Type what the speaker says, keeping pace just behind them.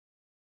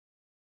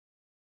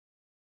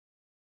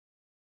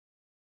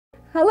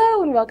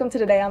Hello and welcome to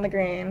Today on the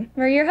Green.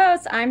 We're your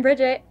hosts. I'm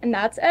Bridget, and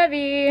that's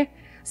Evie.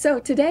 So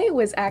today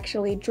was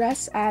actually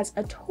dressed as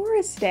a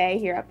tourist day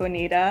here at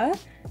Bonita.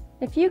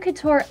 If you could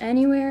tour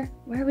anywhere,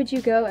 where would you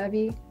go,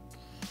 Evie?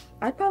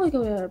 I'd probably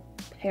go to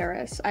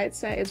Paris, I'd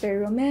say. It's very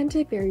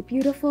romantic, very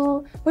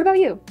beautiful. What about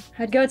you?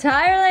 I'd go to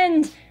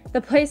Ireland,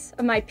 the place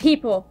of my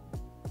people.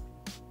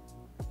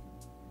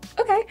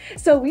 Okay,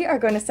 so we are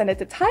going to send it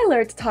to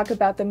Tyler to talk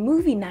about the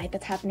movie night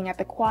that's happening at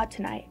the Quad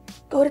tonight.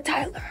 Go to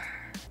Tyler.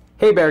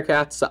 Hey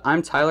Bearcats,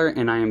 I'm Tyler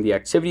and I am the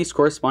activities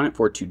correspondent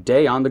for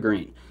Today on the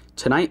Green.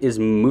 Tonight is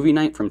movie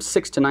night from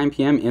 6 to 9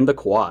 p.m. in the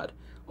Quad.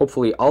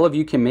 Hopefully all of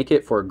you can make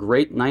it for a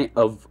great night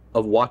of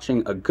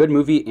watching a good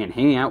movie and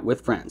hanging out with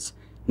friends.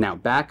 Now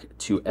back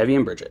to Evie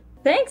and Bridget.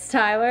 Thanks,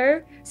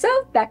 Tyler.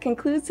 So that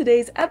concludes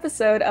today's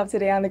episode of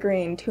Today on the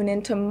Green. Tune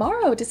in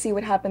tomorrow to see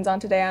what happens on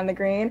Today on the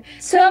Green.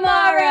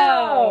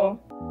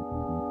 Tomorrow!